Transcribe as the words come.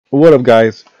What up,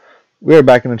 guys? We are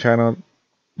back in the channel.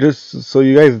 Just so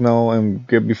you guys know, and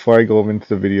before I go over into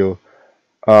the video,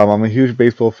 I'm a huge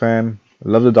baseball fan. I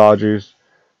love the Dodgers,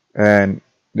 and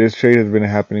this trade has been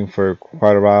happening for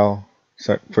quite a while,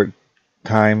 for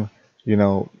time.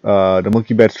 The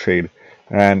Mookie Betts trade,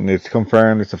 and it's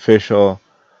confirmed. It's official.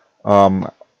 Um,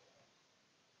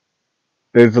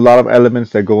 there's a lot of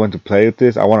elements that go into play with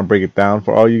this. I want to break it down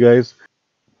for all you guys.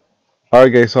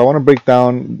 Alright guys, so I want to break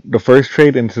down the first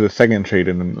trade into the second trade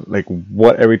and then, like,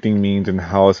 what everything means and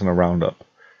how it's gonna round up.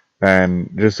 And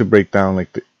just to break down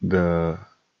like the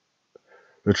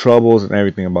troubles and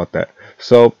everything about that.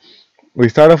 So we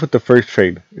start off with the first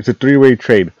trade. It's a three-way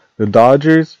trade. The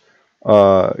Dodgers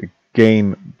uh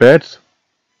gain Betts,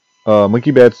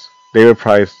 Mookie Betts, David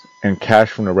Price, and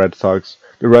cash from the Red Sox.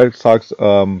 The Red Sox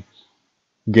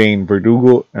gain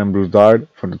Verdugo and Brusdar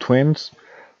from the Twins.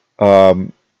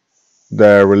 Um,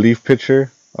 the relief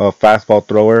pitcher, a fastball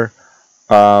thrower,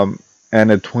 and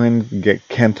the Twins get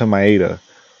Kenta Maeda.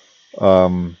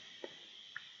 Um,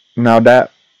 Now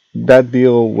that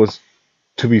deal was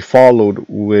to be followed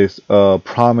with a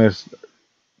promised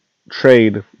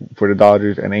trade for the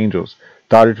Dodgers and Angels.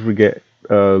 Dodgers would get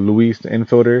Luis, the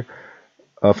infielder,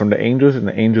 from the Angels, and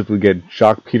the Angels would get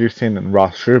Jock Peterson and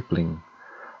Ross Stripling.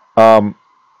 Um,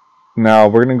 Now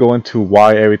we're gonna go into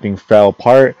why everything fell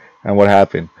apart and what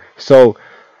happened. So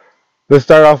let's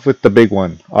start off with the big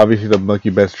one. Obviously, the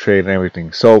Mookie Betts trade and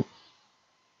everything. So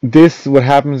what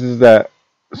happens is that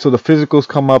the physicals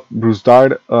come up. Bruce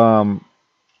Dart, how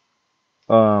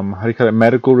do you call it?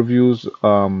 Medical reviews.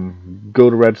 Go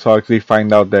to Red Sox. They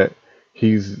find out that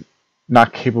he's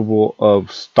not capable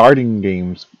of starting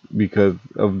games because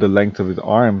of the length of his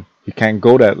arm. He can't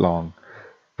go that long,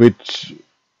 which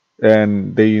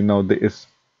and they it's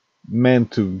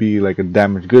meant to be like a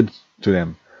damaged goods to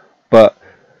them, but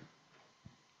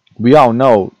we all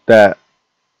know that,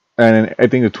 and I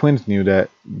think the Twins knew that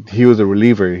he was a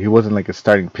reliever. He wasn't like a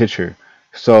starting pitcher.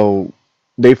 So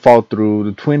they fall through.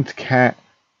 The Twins can't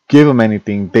give him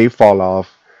anything. They fall off.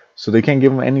 So they can't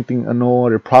give him anything, no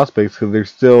other prospects, because they're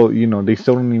still, they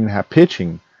still don't even have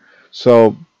pitching.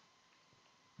 So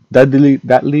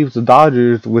that leaves the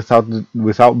Dodgers without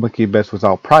Mookie Betts,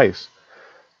 without Price.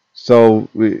 So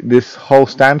this whole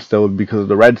standstill because of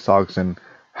the Red Sox and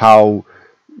how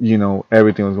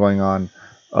everything was going on.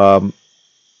 Um,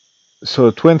 so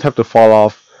the Twins have to fall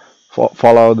out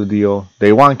of the deal.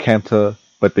 They want Kenta,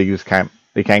 but they just can't.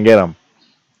 They can't get him.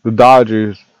 The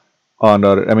Dodgers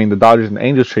the Dodgers and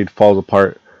Angels trade falls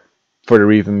apart for the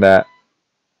reason that,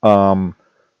 how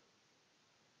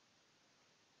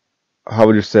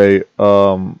would you say,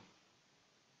 the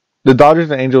Dodgers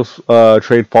and Angels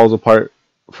trade falls apart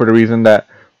for the reason that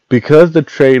because the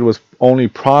trade was only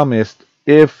promised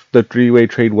if the three-way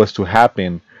trade was to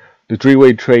happen, the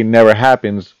three-way trade never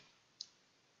happens.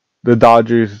 The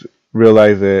Dodgers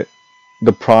realize that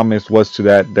the promise was to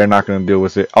that they're not going to deal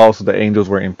with it. Also, the Angels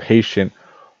were impatient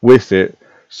with it,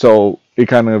 so it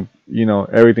kind of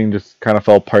everything just kind of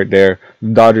fell apart there.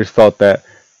 The Dodgers felt that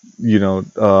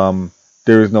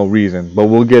there is no reason, but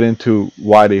we'll get into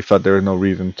why they felt there was no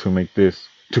reason to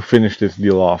finish this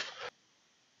deal off.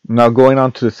 Now going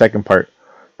on to the second part,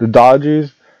 the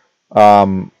Dodgers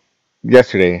um,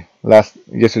 yesterday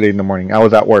in the morning, I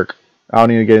was at work. I don't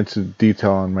need to get into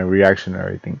detail on my reaction or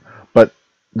everything, but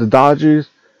the Dodgers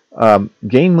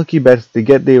gain Mookie Betts, they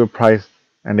get David Price,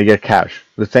 and they get cash.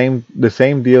 The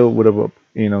same deal would have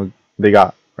they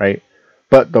got, right.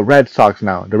 But the Red Sox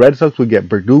would get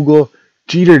Verdugo,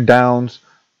 Jeter Downs,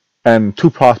 and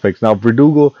two prospects. Now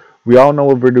Verdugo, we all know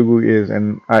what Verdugo is,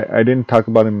 and I didn't talk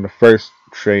about him in the first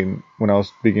trade when I was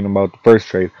speaking about the first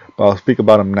trade, but I'll speak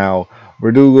about him now.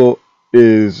 Verdugo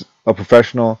is a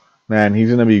professional, man.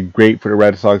 He's gonna be great for the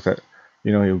Red Sox.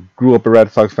 He grew up a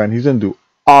Red Sox fan. He's gonna do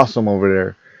awesome over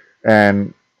there,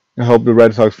 and I hope the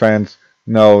Red Sox fans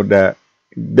know that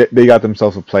they got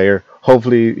themselves a player.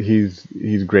 Hopefully he's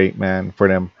great, man, for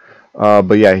them.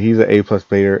 But yeah, he's an A+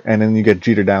 player. And then you get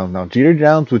Jeter Downs. Now Jeter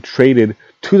Downs was traded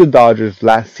to the Dodgers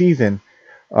last season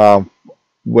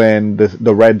when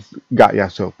the Reds got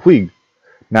Yasiel Puig.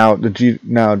 Now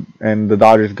the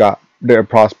Dodgers got their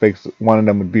prospects. One of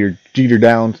them would be Jeter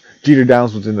Downs. Jeter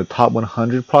Downs was in the top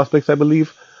 100 prospects, I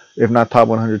believe, if not top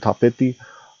 100, top 50.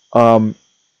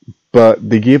 But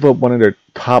they gave up one of their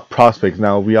top prospects.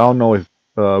 Now we all know is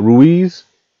Ruiz,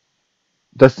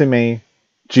 Dustin May,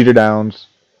 Jeter Downs.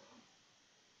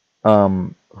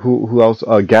 Who else?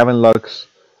 Gavin Lux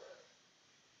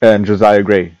and Josiah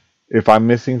Gray. If I'm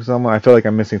missing someone, I feel like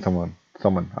I'm missing someone.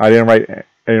 I didn't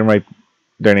write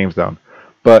their names down.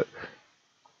 But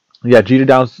yeah, Jeter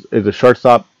Downs is a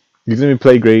shortstop. He's gonna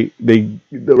play great. The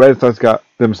Red Sox got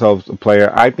themselves a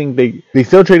player. I think they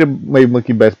still traded away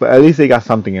Mookie Betts, but at least they got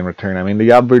something in return. I mean, they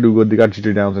got Verdugo, they got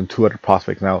Jeter Downs, and two other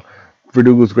prospects. Now,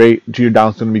 Verdugo's great. Jeter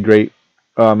Downs gonna be great.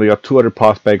 They got two other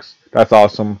prospects. That's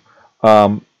awesome.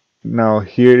 Um, Now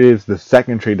here is the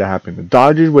second trade that happened. The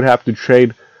Dodgers would have to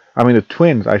trade. I mean, the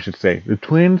Twins, I should say. The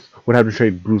Twins would have to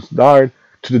trade Bruce Dart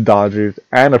to the Dodgers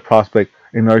and a prospect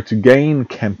in order to gain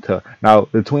Kenta. Now,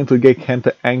 the Twins would get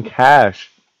Kenta and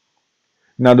cash.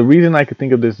 Now, the reason I could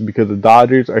think of this is because the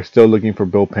Dodgers are still looking for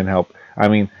bullpen help. I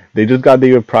mean, they just got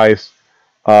David Price.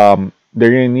 They're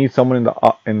gonna need someone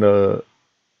in the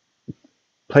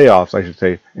playoffs, I should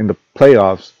say, in the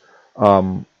playoffs,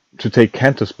 to take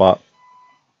Kenta's spot.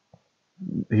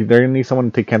 They're gonna need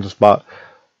someone to take Kenta's spot.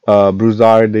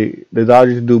 Bruzard, the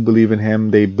Dodgers do believe in him.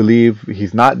 They believe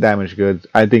he's not damaged goods.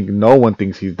 I think no one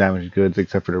thinks he's damaged goods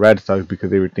except for the Red Sox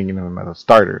because they were thinking of him as a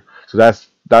starter. So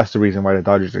that's the reason why the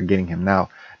Dodgers are getting him now.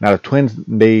 Now the Twins,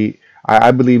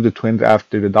 I believe the Twins,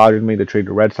 after the Dodgers made the trade to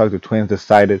the Red Sox, the Twins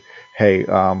decided, hey,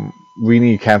 we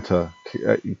need Kenta.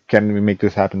 Can we make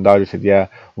this happen? Dodgers said, yeah,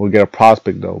 we'll get a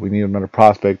prospect though. We need another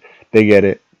prospect. They get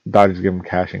it. Dodgers give him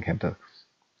cash and Kenta.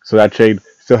 So that trade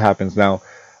still happens now.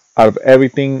 Out of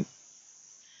everything,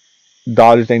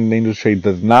 Dodgers and Angels trade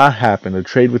does not happen. The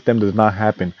trade with them does not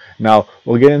happen. Now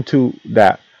we'll get into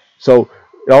that. So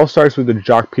it all starts with the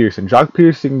Jock Peterson. Jock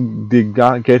Peterson did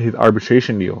not get his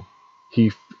arbitration deal.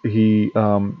 He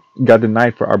got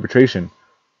denied for arbitration,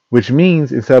 which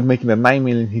means instead of making the $9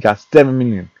 million, he got $7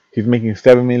 million. He's making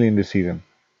 $7 million this season,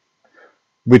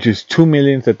 which is $2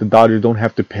 million that the Dodgers don't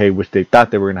have to pay, which they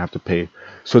thought they were gonna have to pay.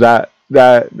 So that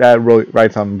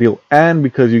writes on the deal. And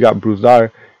because you got Bruce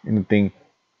Dar in the thing,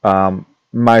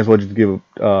 might as well just give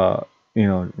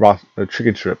Ross a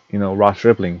chicken strip, Ross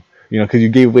Stripling, because you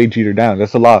gave away Jeter down.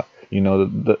 That's a lot.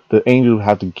 The Angels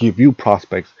have to give you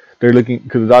prospects. They're looking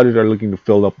because the Dodgers are looking to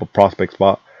fill up a prospect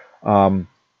spot,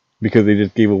 because they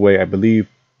just gave away, I believe,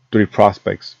 3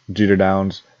 prospects, Jeter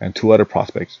Downs and 2 other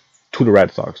prospects to the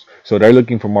Red Sox. So they're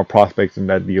looking for more prospects in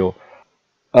that deal.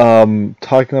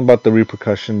 Talking about the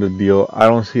repercussion, the deal, I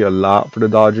don't see a lot for the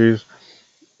Dodgers.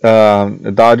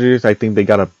 The Dodgers, I think they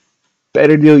got a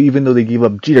better deal, even though they gave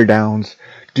up Jeter Downs.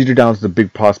 Jeter Downs is the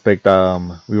big prospect.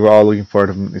 We were all looking for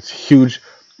him. It's huge.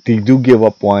 They do give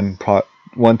up one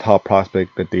top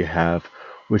prospect that they have,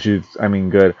 which is, I mean,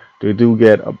 good. They do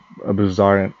get a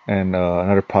Bizarre and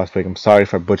another prospect. I'm sorry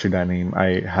if I butchered that name.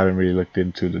 I haven't really looked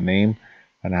into the name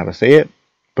and how to say it.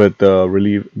 But the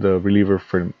reliever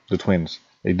for the Twins,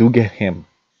 they do get him.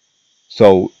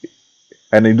 So,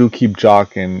 and they do keep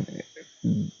Jock, and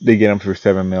they get him for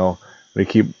 $7 million. They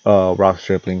keep Ross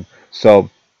Stripling. So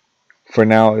for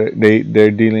now,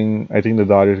 they're dealing. I think the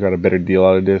Dodgers got a better deal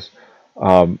out of this.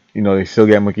 They still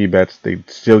get Mookie Betts. They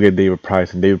still get David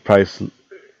Price, and David Price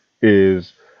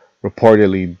is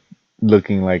reportedly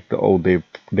looking like the old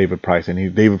David Price,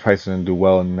 and David Price doesn't do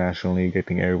well in the National League. I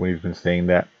think everybody's been saying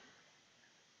that.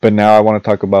 But now I want to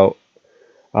talk about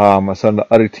some of the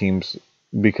other teams,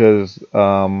 because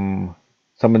some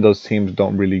of those teams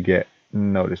don't really get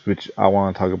noticed. Which I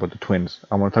want to talk about the Twins.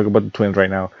 I want to talk about the Twins right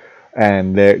now,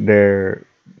 and they're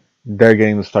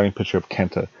getting the starting pitcher of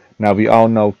Kenta. Now we all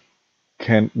know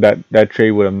that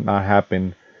trade would have not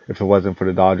happened if it wasn't for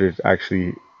the Dodgers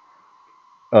actually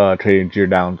trading Jeter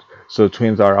Downs. So the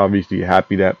Twins are obviously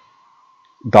happy that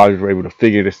Dodgers were able to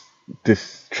figure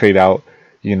this trade out,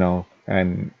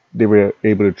 and they were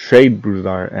able to trade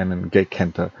Bruzar and then get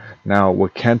Kenta. Now,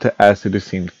 what Kenta adds to this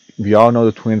team, we all know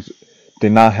the Twins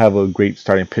did not have a great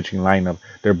starting pitching lineup.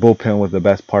 Their bullpen was the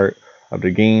best part of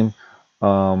the game.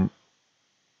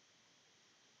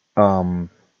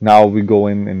 Now we go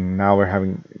in, and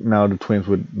now the Twins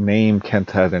would name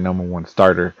Kenta as their number 1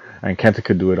 starter, and Kenta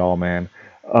could do it all, man.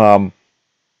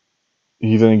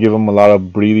 He's gonna give them a lot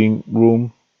of breathing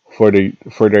room for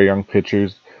their young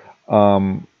pitchers.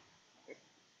 The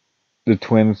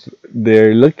Twins,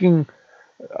 they're looking.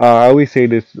 I always say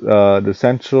this: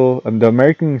 the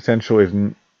American Central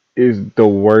is the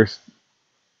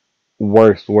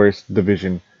worst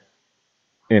division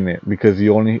in it, because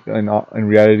you only in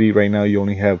reality right now you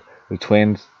only have the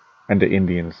Twins and the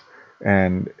Indians,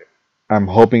 and I'm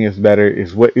hoping it's better.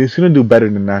 It's gonna do better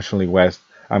than the National League West.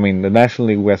 I mean, the National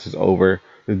League West is over.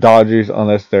 The Dodgers,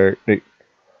 unless they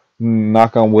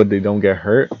knock on wood, they don't get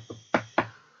hurt.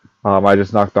 I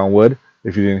just knocked on wood,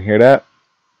 if you didn't hear that.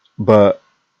 But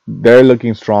they're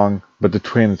looking strong. But the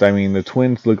Twins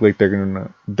look like they're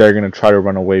gonna try to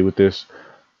run away with this.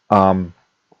 They're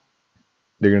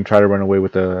gonna try to run away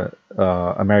with the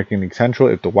American League Central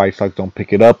if the White Sox don't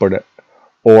pick it up,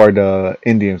 or the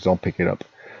Indians don't pick it up.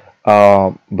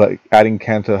 But adding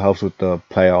Kenta helps with the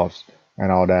playoffs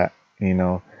and all that. You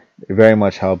know, it very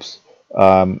much helps.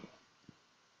 Um,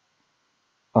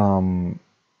 um,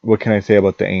 what can I say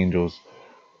about the Angels?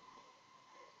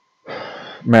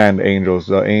 Man, the Angels,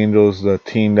 the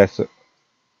team that's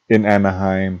in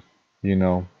Anaheim. You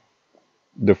know,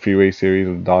 the freeway series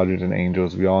of Dodgers and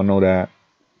Angels. We all know that.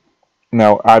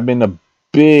 Now, I've been a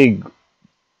big.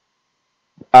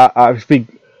 I speak,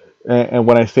 and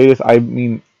when I say this, I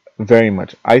mean very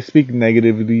much. I speak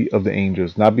negatively of the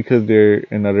Angels, not because they're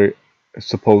another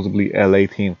supposedly LA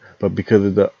team, but because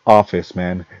of the office,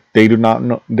 man. They do not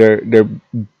know. They're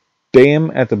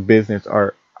them as a business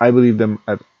are, I believe them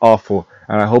as awful,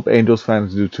 and I hope Angels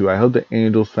fans do too. I hope the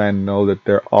Angels fans know that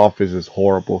their office is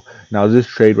horrible. Now this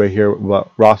trade right here,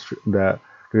 about the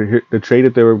trade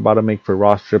that they were about to make for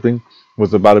Ross Stripling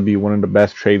was about to be one of the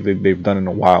best trades that they've done in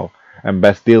a while, and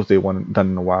best deals they've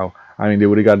done in a while. I mean, they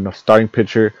would have gotten a starting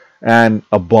pitcher and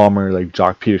a bomber like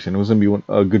Jock Peterson. It was gonna be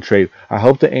a good trade. I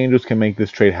hope the Angels can make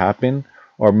this trade happen,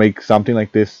 or make something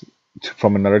like this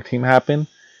from another team happen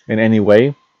in any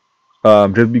way,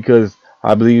 just because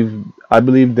I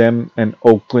believe them and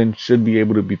Oakland should be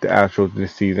able to beat the Astros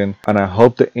this season, and I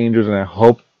hope the Angels and I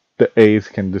hope the A's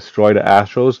can destroy the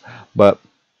Astros, but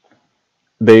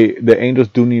the Angels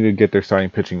do need to get their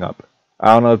starting pitching up.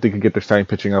 I don't know if they could get their starting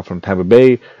pitching up from Tampa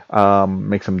Bay,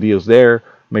 make some deals there,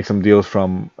 make some deals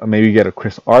from maybe get a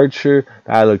Chris Archer.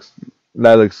 That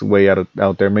looks way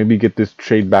out there. Maybe get this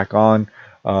trade back on,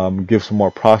 give some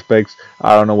more prospects.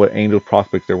 I don't know what Angel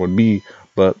prospects there would be,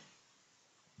 but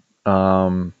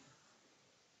um,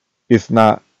 it's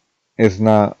not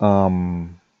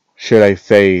should I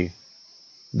say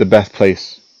the best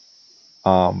place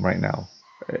right now.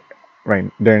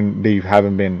 Right, they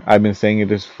haven't been. I've been saying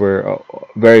this for a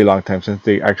very long time since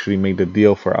they actually made the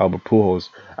deal for Albert Pujols.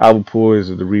 Albert Pujols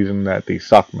is the reason that they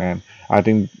suck, man. I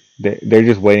think they're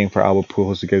just waiting for Albert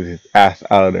Pujols to get his ass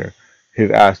out of there, his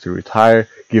ass to retire,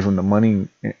 give him the money,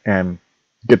 and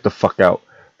get the fuck out.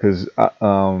 Because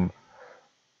Albert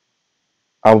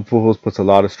Pujols puts a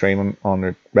lot of strain on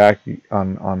their back,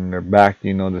 on their back.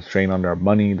 You know, the strain on their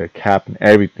money, their cap, and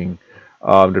everything.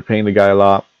 They're paying the guy a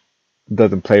lot,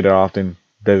 doesn't play that often,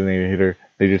 designated hitter.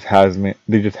 They just have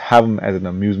him as an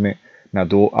amusement. Now,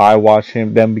 do I watch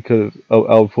them because of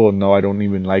Albert Pujols? No, I don't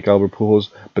even like Albert Pujols,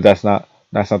 but that's not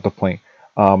the point.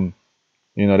 Um,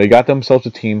 they got themselves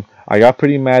a team. I got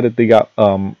pretty mad that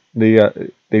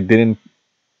they didn't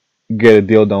get a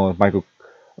deal done with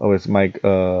Mike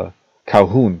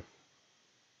Calhoun.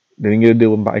 They didn't get a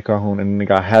deal with Mike Calhoun, and they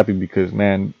got happy because,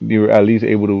 man, they were at least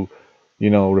able to,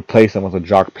 replace him with a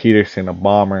Jock Peterson, a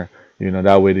bomber.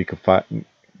 That way they could fight,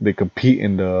 they compete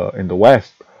in the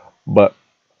West. But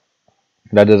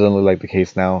that doesn't look like the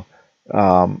case now.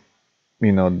 Um,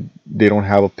 they don't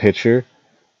have a pitcher.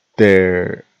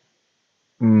 Their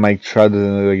Mike Trout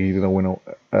doesn't look like he's gonna win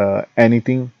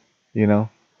anything. You know.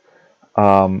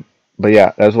 Um, but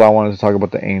yeah, that's why I wanted to talk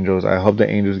about the Angels. I hope the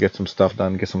Angels get some stuff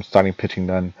done, get some starting pitching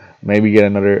done, maybe get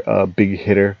another big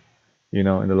hitter, in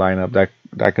the lineup.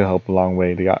 That could help a long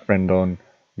way. They got Rendon,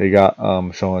 they got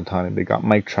Shohei Ohtani, they got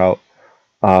Mike Trout.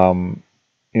 Um,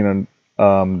 you know,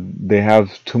 they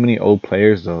have too many old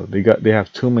players though. They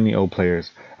have too many old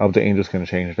players. I hope the Angels can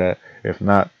change that. If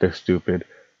not, they're stupid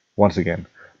once again.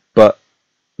 But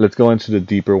let's go into the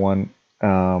deeper one.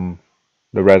 The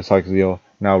Red Sox deal.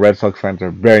 Now, Red Sox fans are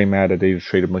very mad that they just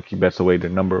traded Mookie Betts away.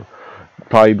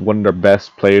 Probably one of their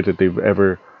best players that they've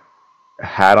ever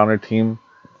had on their team.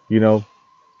 You know,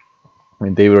 I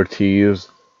mean, David Ortiz,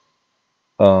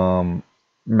 um,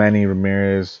 Manny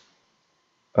Ramirez,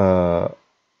 uh,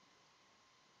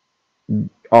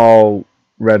 all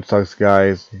Red Sox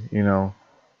guys.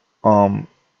 Um,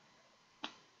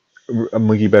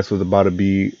 Mookie Betts was about to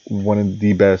be one of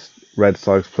the best Red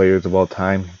Sox players of all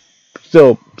time.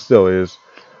 Still is.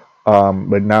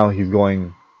 But now he's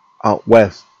going out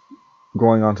west,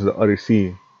 going on to the other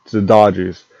sea, to the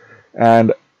Dodgers,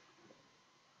 and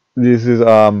this is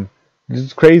this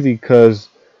is crazy because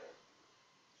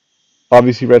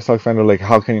obviously Red Sox fans are like,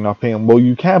 how can you not pay him? Well,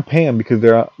 you can't pay him because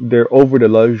they're over the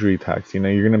luxury tax.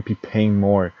 You're gonna be paying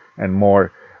more and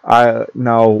more.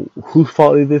 Now whose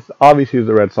fault is this? Obviously, it's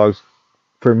the Red Sox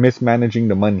for mismanaging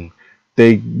the money.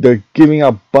 They're giving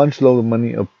a bunch load of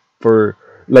money for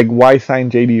like why sign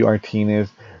JD Martinez,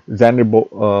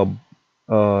 Xander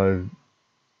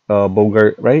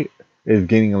Bogart, right? Is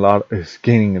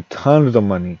gaining tons of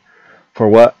money for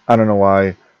what? I don't know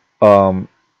why. Um,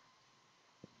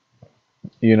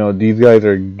 these guys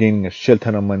are gaining a shit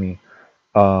ton of money,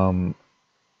 um,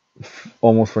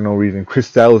 almost for no reason. Chris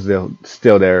Sale is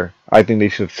still there. I think they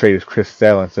should have traded Chris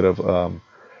Sale instead of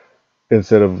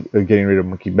instead of getting rid of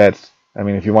Mookie Betts. I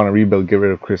mean, if you want to rebuild, get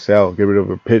rid of Chris Sale, get rid of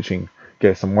her pitching,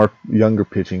 get some more younger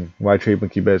pitching. Why trade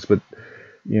Mookie Betts? But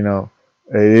you know,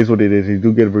 it is what it is. You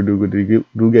do get Verdugo,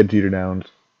 do get Jeter Downs.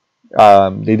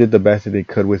 They did the best that they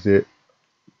could with it.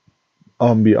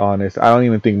 I'll be honest. I don't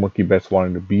even think Mookie Betts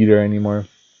wanted to be there anymore.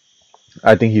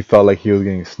 I think he felt like he was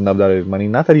getting snubbed out of his money.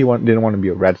 Not that didn't want to be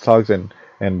a Red Sox and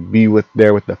be with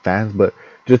the fans, but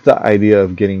just the idea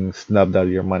of getting snubbed out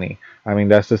of your money. I mean,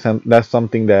 that's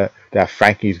something that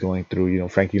Frankie's going through. You know,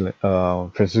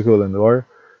 Francisco Lindor.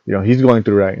 You know, he's going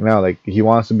through right now. Like he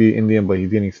wants to be Indian, but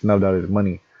he's getting snubbed out of his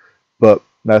money. But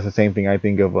that's the same thing I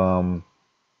think of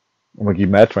Mookie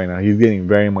Betts right now. He's getting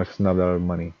very much snubbed out of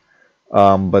money.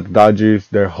 But the Dodgers,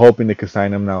 they're hoping they can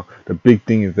sign him now. The big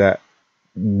thing is that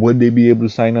would they be able to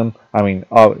sign him? I mean,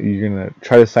 you're gonna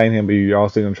try to sign him, but you're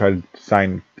also gonna try to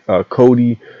sign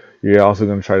Cody. You're also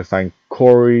gonna try to sign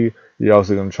Corey. You're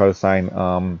also gonna try to sign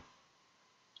Walker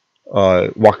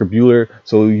Bueller.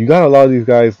 So you got a lot of these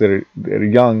guys that are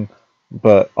young,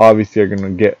 but obviously are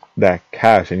gonna get that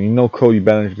cash. And you know Cody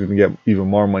Bellinger is gonna get even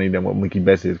more money than what Mookie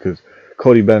Betts is, because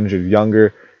Cody Bellinger is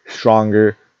younger,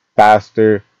 stronger,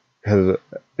 faster, has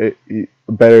a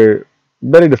better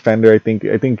defender. I think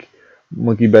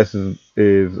Mookie Betts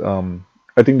is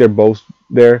I think they're both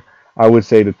there. I would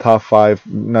say the top five.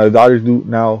 Now the Dodgers do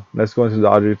now. Let's go into the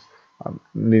Dodgers. I'm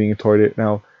leaning toward it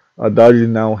now. Dodgers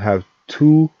now have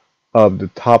two of the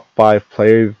top five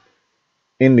players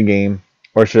in the game,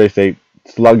 or should I say,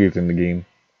 sluggers in the game.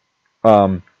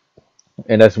 Um,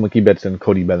 and that's Mookie Betts and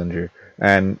Cody Bellinger.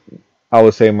 And I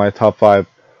would say my top five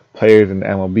players in the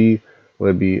MLB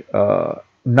would be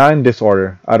not in this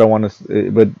order. I don't want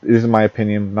to, but this is my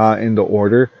opinion, not in the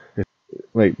order. It's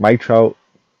like Mike Trout,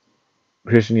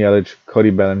 Christian Yelich,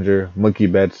 Cody Bellinger,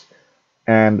 Mookie Betts,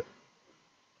 and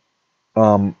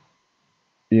um,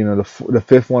 the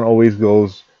fifth one always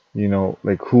goes. You know,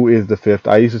 like who is the fifth?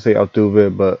 I used to say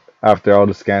Altuve, but after all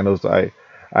the scandals, I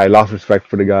lost respect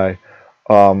for the guy.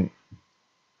 Um,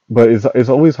 but it's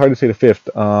always hard to say the fifth.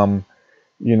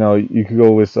 You could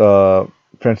go with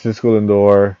Francisco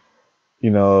Lindor.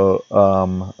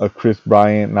 A Chris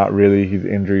Bryant, not really. He's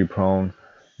injury prone.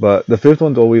 But the fifth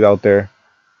one's always out there.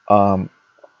 Um,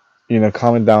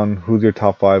 comment down who's your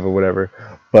top five or whatever.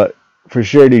 But for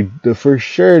sure,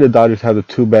 the Dodgers have the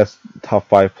two best top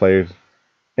five players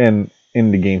in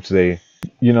the game today.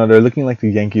 They're looking like the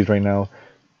Yankees right now.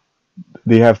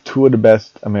 They have two of the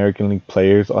best American League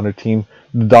players on their team.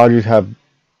 The Dodgers have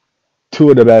two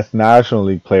of the best National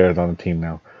League players on the team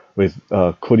now, with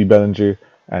Cody Bellinger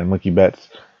and Mookie Betts.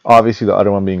 Obviously, the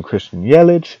other one being Christian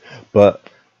Yelich, but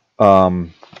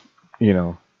um, you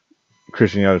know,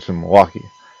 Christian Yelich from Milwaukee,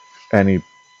 and he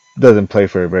doesn't play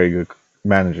for a very good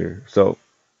manager. So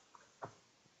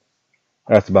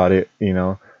that's about it.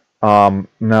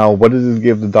 Now what does this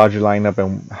give the Dodger lineup,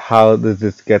 and how does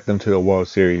this get them to the World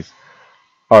Series?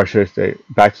 Or should I say,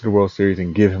 back to the World Series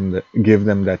and give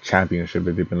them that championship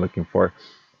that they've been looking for?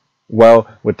 Well,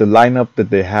 with the lineup that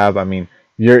they have, I mean,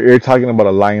 you're talking about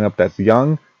a lineup that's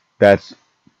young.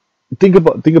 Think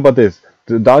about this.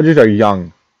 The Dodgers are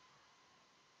young.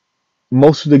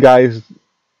 Most of the guys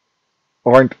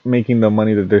aren't making the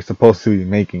money that they're supposed to be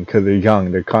making because they're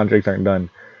young. Their contracts aren't done.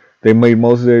 They made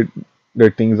most of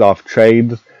their things off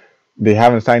trades. They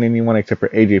haven't signed anyone except for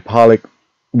AJ Pollock,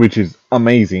 which is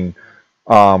amazing.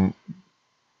 Um,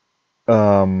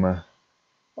 um,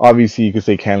 Obviously, you could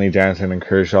say Kenley Jansen and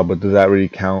Kershaw, but does that really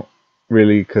count?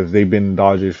 Really, because they've been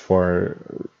Dodgers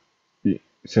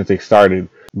since they started.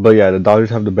 But yeah, the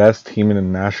Dodgers have the best team in the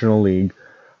National League,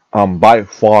 by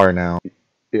far now.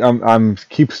 I'm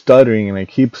keep stuttering and I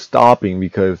keep stopping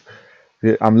because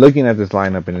I'm looking at this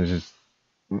lineup and it's just,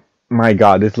 my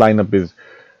God, this lineup is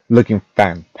looking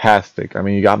fantastic. I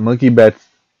mean, you got Mookie Betts,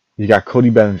 you got Cody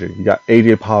Bellinger, you got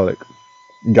AJ Pollock,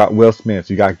 you got Will Smith,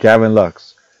 you got Gavin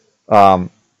Lux, um,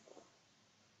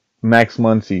 Max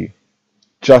Muncy,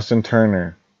 Justin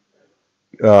Turner,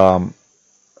 um,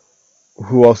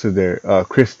 who else is there?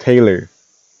 Chris Taylor,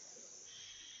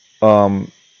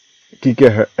 um,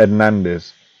 Kike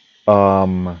Hernandez.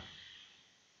 Um,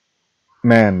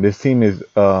 Man, this team's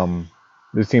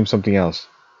something else.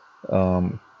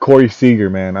 Corey Seager,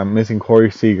 man, I'm missing Corey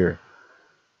Seager.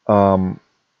 Um,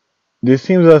 this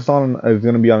team is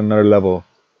gonna be on another level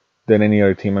than any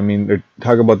other team. I mean, they're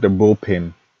talking about their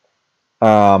bullpen.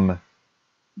 Um,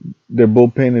 their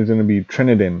bullpen is gonna be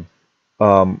Trinidad,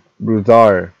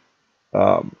 Bruzar,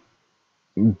 um,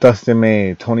 Dustin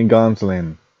May, Tony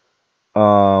Gonsolin.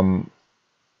 Um,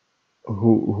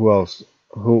 who else?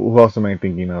 Who else am I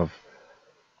thinking of?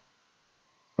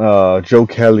 Joe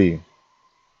Kelly.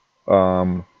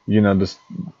 You know,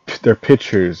 their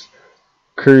pitchers: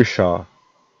 Kershaw,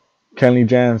 Kenley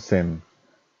Jansen,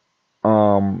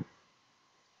 um,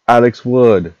 Alex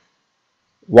Wood,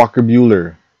 Walker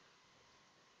Buehler,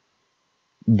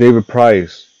 David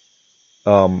Price,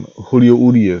 Julio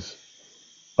Urias.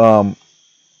 Um,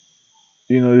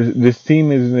 this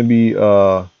team is going to be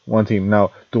one team.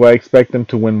 Now, do I expect them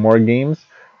to win more games?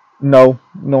 No,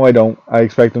 no, I don't. I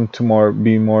expect them to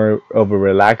be more of a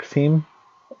relaxed team,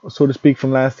 so to speak,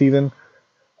 from last season.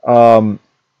 Um,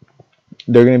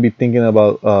 they're going to be thinking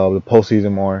about the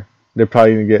postseason more. They're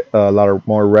probably going to get a lot of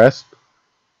more rest.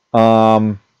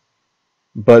 Um,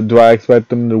 but do I expect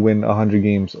them to win 100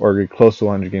 games or get close to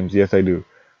 100 games? Yes, I do.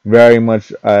 Very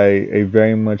much. I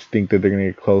very much think that they're going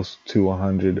to get close to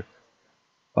 100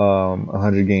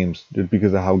 games just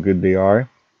because of how good they are.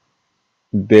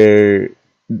 They're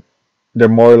they're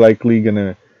more likely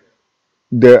gonna.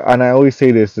 They're and I always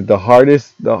say this that the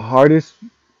hardest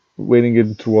way to get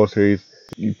into World Series,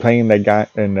 you playing that guy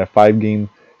in a 5 game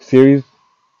series,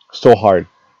 so hard.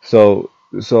 So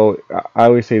I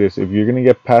always say this: if you're gonna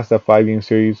get past that 5 game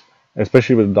series,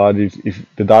 especially with the Dodgers, if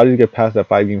the Dodgers get past that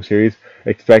 5 game series,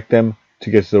 expect them to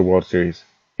get to the World Series,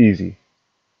 easy.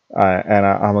 I'm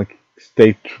gonna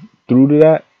stay true to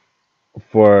that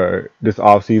for this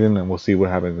off season, and we'll see what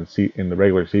happens in the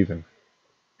regular season.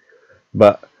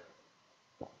 But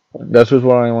that's just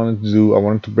what I wanted to do. I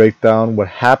wanted to break down what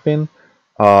happened,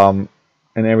 um,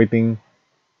 and everything.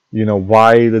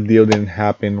 Why the deal didn't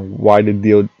happen, why the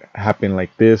deal happened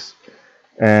like this,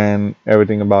 and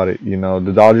everything about it.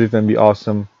 The Dodgers are gonna be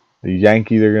awesome. The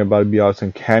Yankees are gonna about to be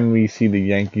awesome. Can we see the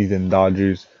Yankees and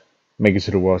Dodgers make it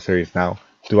to the World Series now?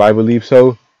 Do I believe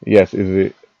so? Yes. Is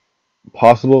it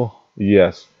possible?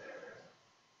 Yes.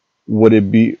 Would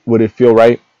it feel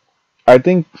right? I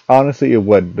think honestly it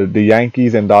would. The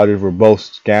Yankees and Dodgers were both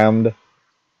scammed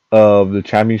of the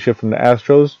championship from the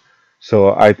Astros.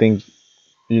 So I think,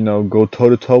 go toe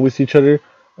to toe with each other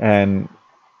and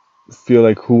feel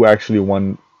like who actually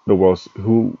won the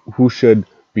who should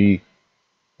be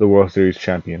the World Series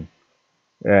champion.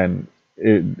 And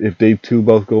if they two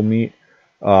both go meet,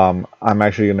 I'm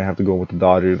actually gonna have to go with the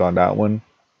Dodgers on that one.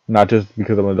 Not just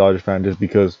because I'm a Dodgers fan, just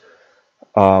because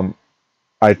um,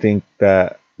 I think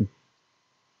that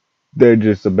they're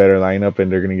just a better lineup and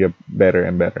they're gonna get better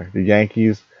and better. The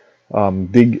Yankees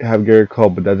did have Garrett Cole,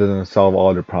 but that doesn't solve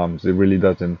all their problems. It really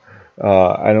doesn't.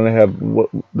 I don't have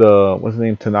what's his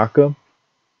name, Tanaka.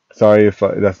 Sorry if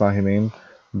that's not his name,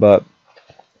 but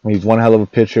he's one hell of a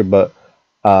pitcher. But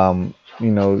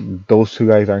those two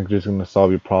guys aren't just gonna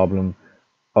solve your problem.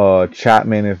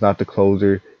 Chapman is not the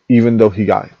closer, even though he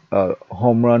got a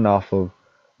home run off of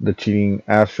the cheating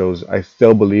Astros. I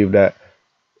still believe that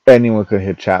anyone could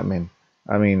hit Chapman.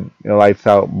 I mean, lights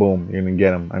out, boom, you're gonna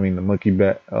get him. I mean, the Mookie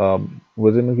Bet,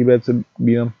 was it Mookie Betts that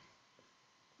beat him?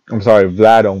 I'm sorry,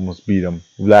 Vlad almost beat him.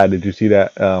 Vlad, did you see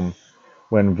that?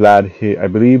 When Vlad hit, I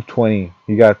believe 20,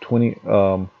 he got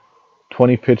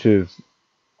 20 pitches.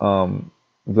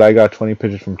 Vlad got 20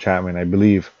 pitches from Chapman, I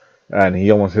believe, and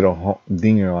he almost hit a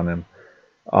dinger on him.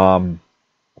 Um,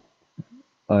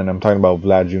 and I'm talking about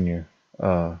Vlad Jr.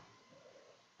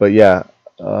 But yeah,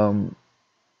 um,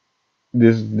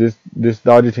 this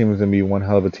Dodger team is gonna be one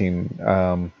hell of a team.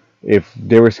 If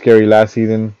they were scary last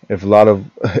season, if a lot of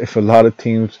if a lot of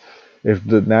teams, if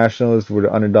the Nationals were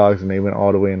the underdogs and they went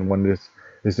all the way and won this,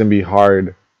 it's gonna be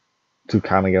hard to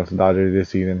count against the Dodgers this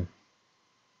season.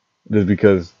 Just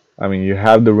because I mean you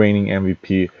have the reigning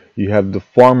MVP, you have the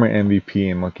former MVP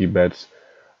in Mookie Betts.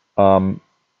 Um,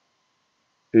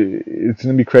 it's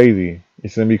gonna be crazy.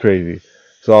 It's gonna be crazy.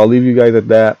 So I'll leave you guys at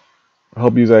that. I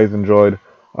hope you guys enjoyed.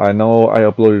 I know I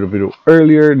uploaded a video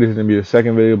earlier. This is going to be the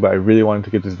second video, but I really wanted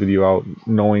to get this video out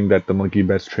knowing that the Mookie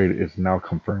Betts trade is now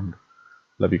confirmed.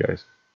 Love you guys.